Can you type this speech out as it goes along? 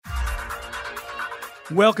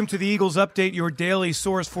Welcome to the Eagles Update, your daily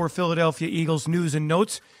source for Philadelphia Eagles news and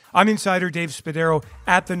notes. I'm insider Dave Spadaro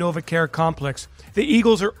at the NovaCare Complex. The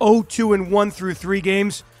Eagles are 0-2-1 through 3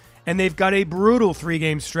 games, and they've got a brutal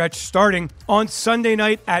 3-game stretch starting on Sunday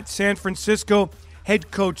night at San Francisco.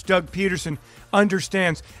 Head coach Doug Peterson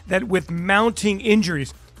understands that with mounting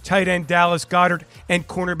injuries, tight end Dallas Goedert and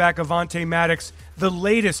cornerback Avonte Maddox, the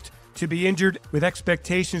latest to be injured, with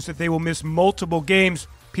expectations that they will miss multiple games,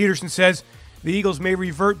 Peterson says the Eagles may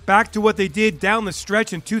revert back to what they did down the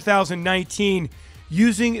stretch in 2019,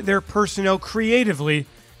 using their personnel creatively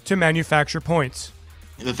to manufacture points.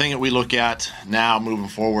 The thing that we look at now moving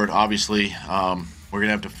forward, obviously, we're going to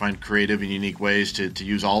have to find creative and unique ways to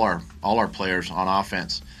use all our players on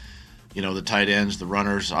offense. You know, the tight ends, the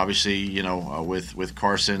runners, obviously, you know, with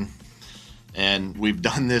Carson. And we've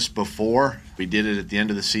done this before. We did it at the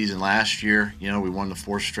end of the season last year. You know, we won the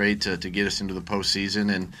 4th straight to get us into the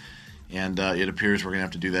postseason, and it appears we're going to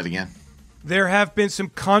have to do that again. There have been some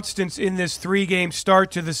constants in this 3-game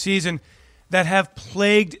start to the season that have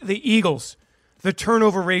plagued the Eagles. The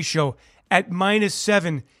turnover ratio at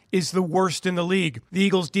 -7 is the worst in the league. The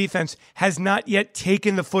Eagles' defense has not yet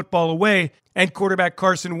taken the football away, and quarterback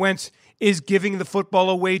Carson Wentz is giving the football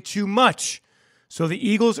away too much. So the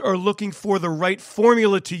Eagles are looking for the right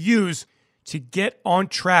formula to use to get on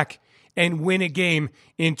track and win a game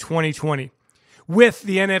in 2020. With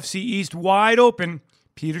the NFC East wide open,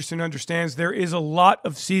 Peterson understands there is a lot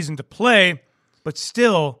of season to play, but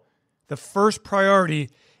still, the first priority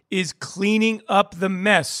is cleaning up the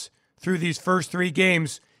mess through these first 3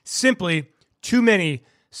 games. Simply too many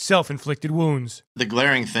self-inflicted wounds. The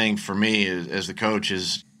glaring thing for me as the coach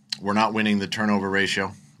is we're not winning the turnover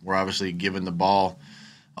ratio. We're obviously giving the ball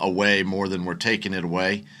away more than we're taking it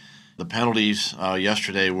away. The penalties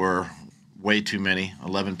yesterday were way too many.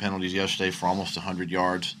 11 penalties yesterday for almost 100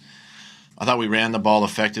 yards. I thought we ran the ball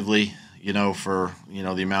effectively, for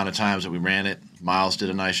the amount of times that we ran it. Miles did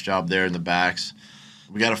a nice job there in the backs.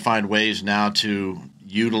 We got to find ways now to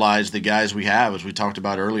utilize the guys we have, as we talked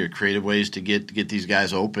about earlier, creative ways to get these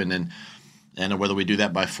guys open, and whether we do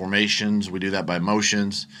that by formations, we do that by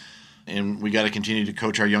motions, and we got to continue to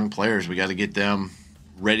coach our young players. We got to get them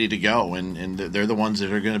ready to go, and they're the ones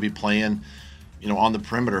that are going to be playing, on the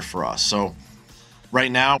perimeter for us. So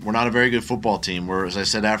right now, we're not a very good football team. As I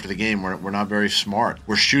said after the game, we're not very smart.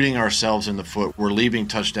 We're shooting ourselves in the foot. We're leaving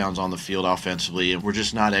touchdowns on the field offensively, and we're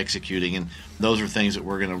just not executing. And those are things that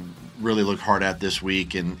we're going to really look hard at this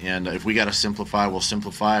week. And if we got to simplify, we'll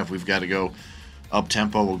simplify. If we've got to go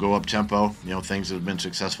up-tempo, we'll go up-tempo. Things that have been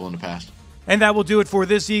successful in the past. And that will do it for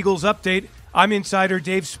this Eagles Update. I'm insider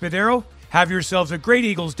Dave Spadaro. Have yourselves a great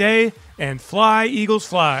Eagles day, and fly, Eagles,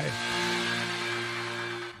 fly.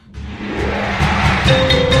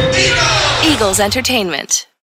 Eagles Entertainment.